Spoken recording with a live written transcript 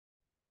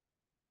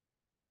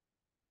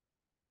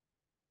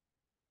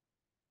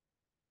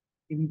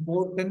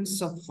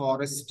Importance of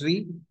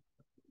forestry,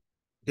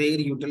 their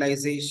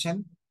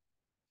utilization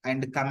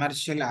and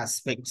commercial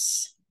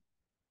aspects.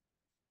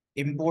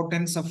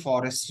 Importance of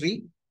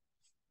forestry,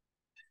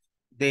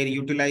 their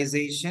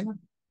utilization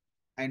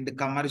and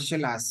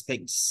commercial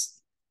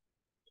aspects.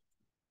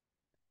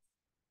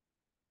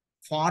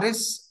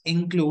 Forest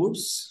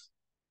includes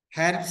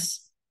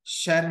herbs,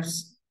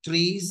 shrubs,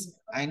 trees,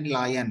 and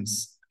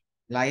lions.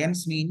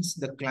 Lions means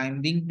the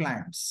climbing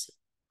plants.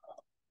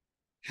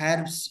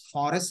 Herbs,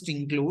 forest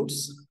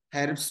includes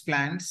herbs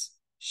plants,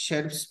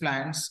 shrubs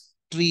plants,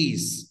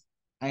 trees,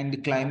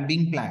 and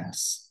climbing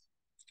plants.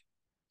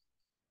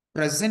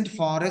 Present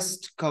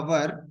forests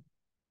cover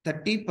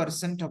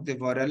 30% of the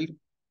world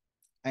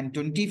and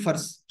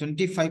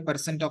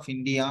 25% of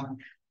India,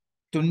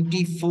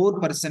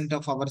 24%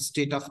 of our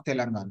state of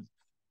Telangana.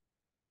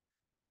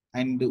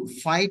 And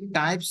 5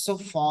 types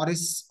of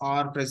forests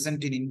are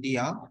present in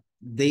India.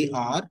 They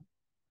are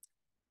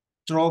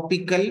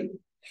tropical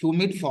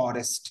humid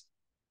forest,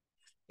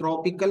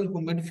 tropical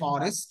humid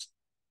forest,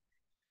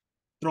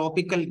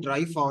 tropical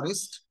dry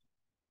forest,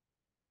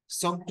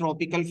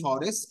 subtropical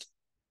forest,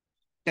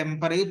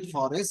 temperate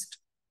forest,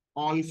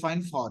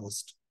 alpine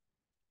forest.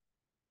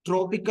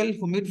 Tropical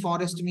humid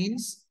forest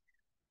means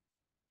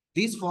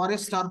these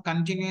forests are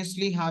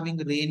continuously having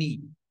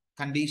rainy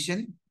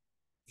condition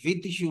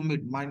with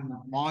humid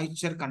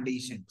moisture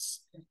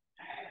conditions.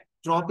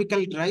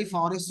 Tropical dry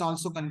forest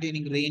also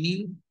containing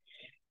rainy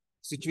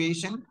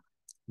situation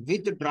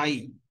with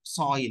dry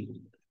soil.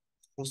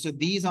 So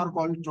these are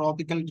called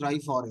tropical dry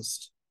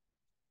forest.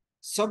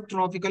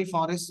 Subtropical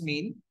forests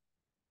mean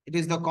it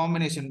is the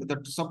combination,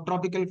 the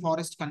subtropical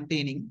forest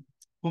containing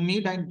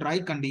humid and dry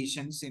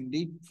conditions in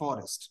the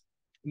forest,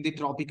 in the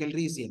tropical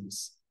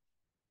regions.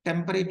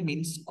 Temperate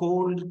means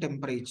cold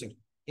temperature.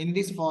 In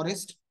this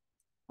forest,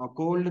 a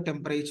cold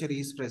temperature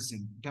is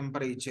present,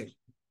 temperature.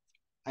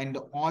 And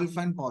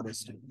alpine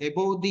forest,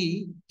 above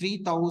the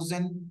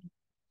 3000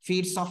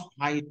 feet of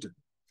height,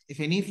 if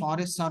any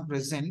forests are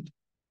present,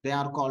 they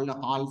are called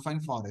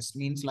alpine forest,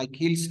 means like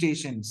hill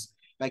stations,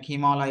 like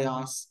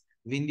Himalayas,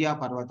 Vindhya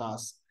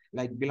Parvatas,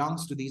 like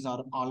belongs to these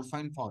are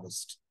alpine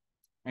forest.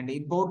 And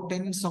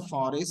importance of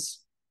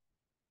forests,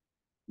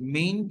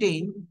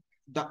 maintain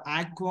the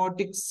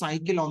aquatic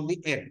cycle on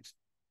the earth.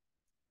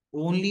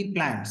 Only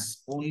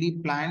plants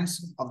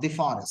of the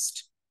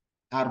forest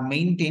are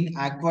maintain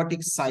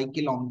aquatic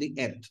cycle on the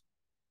earth.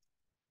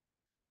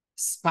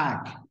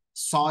 SPAC,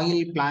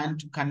 soil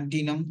plant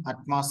continuum,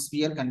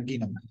 atmosphere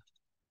continuum.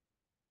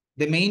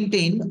 They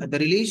maintain the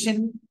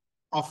relation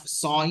of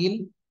soil,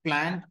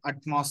 plant,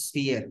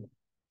 atmosphere.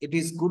 It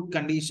is good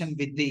condition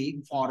with the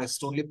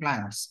forest, only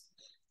plants.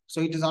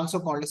 So it is also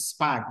called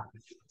SPAC,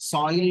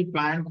 soil,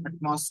 plant,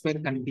 atmosphere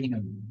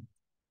continuum.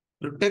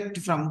 Protect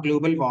from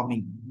global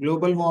warming.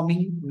 Global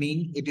warming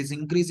means it is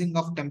increasing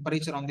of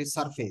temperature on the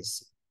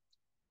surface.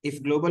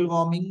 If global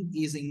warming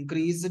is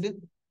increased,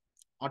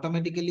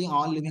 automatically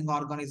all living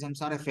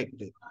organisms are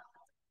affected.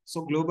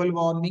 So global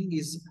warming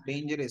is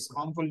dangerous,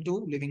 harmful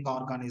to living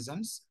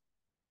organisms.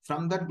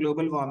 From that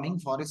global warming,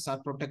 forests are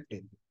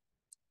protected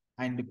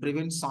and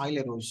prevent soil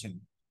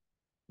erosion.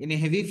 In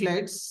heavy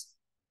floods,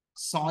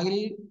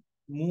 soil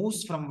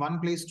moves from one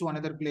place to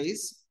another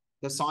place.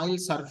 The soil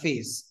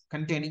surface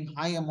containing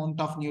high amount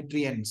of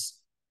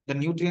nutrients. The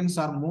nutrients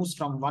are moved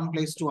from one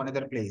place to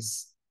another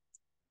place.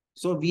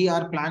 So we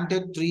are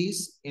planted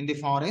trees in the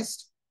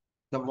forest.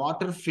 The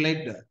water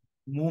flood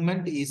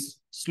movement is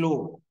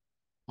slow.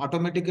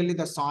 Automatically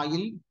the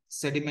soil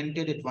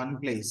sedimented at one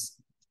place.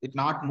 It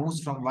not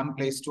moves from one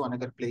place to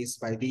another place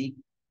by the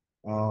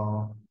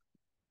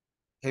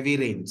heavy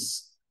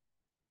rains.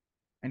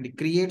 And it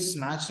creates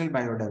natural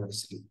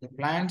biodiversity. The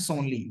plants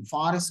only,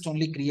 forest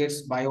only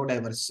creates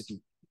biodiversity.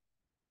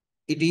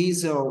 It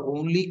is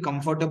only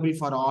comfortable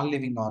for all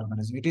living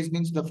organisms. It is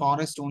means the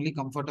forest only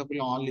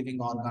comfortable all living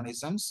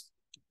organisms,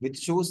 which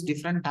shows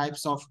different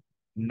types of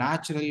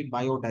natural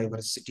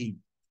biodiversity.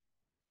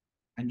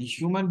 And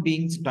human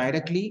beings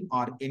directly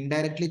or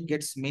indirectly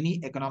gets many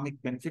economic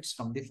benefits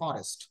from the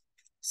forest.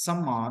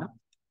 Some are,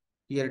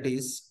 here it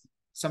is,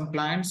 some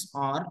plants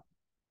are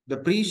the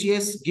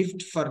precious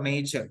gift for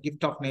nature,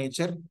 gift of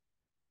nature.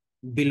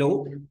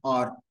 Below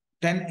are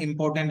 10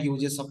 important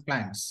uses of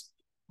plants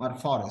or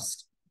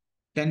forest.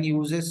 10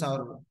 uses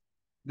are,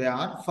 they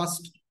are,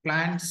 first,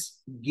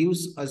 plants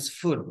gives us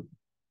food.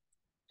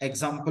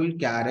 Example,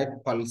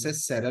 carrot,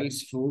 pulses,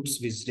 cereals, fruits,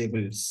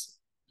 vegetables.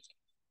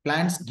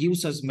 Plants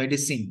gives us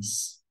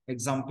medicines.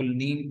 Example,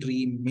 neem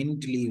tree,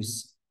 mint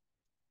leaves.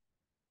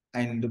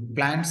 And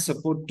plants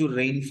support to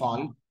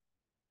rainfall.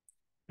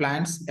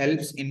 Plants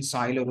helps in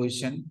soil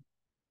erosion.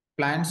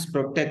 Plants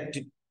protect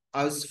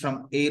us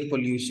from air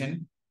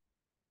pollution.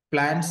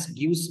 Plants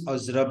gives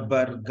us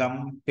rubber,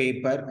 gum,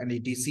 paper, and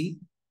etc.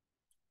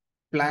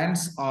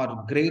 Plants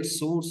are great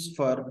source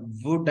for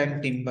wood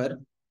and timber.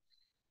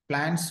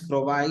 Plants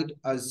provide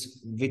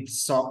us with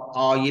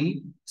oil,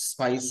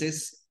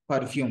 spices,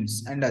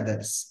 perfumes, and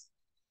others.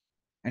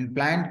 And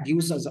plant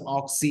gives us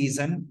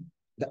oxygen,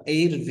 the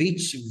air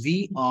which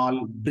we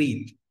all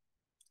breathe.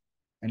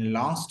 And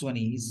last one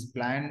is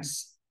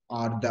plants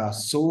are the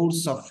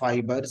source of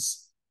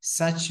fibers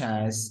such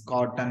as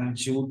cotton,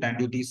 jute,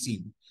 and etc.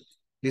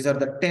 These are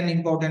the 10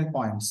 important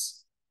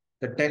points.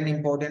 The 10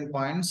 important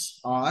points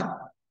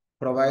are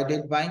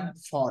provided by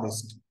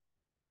forest.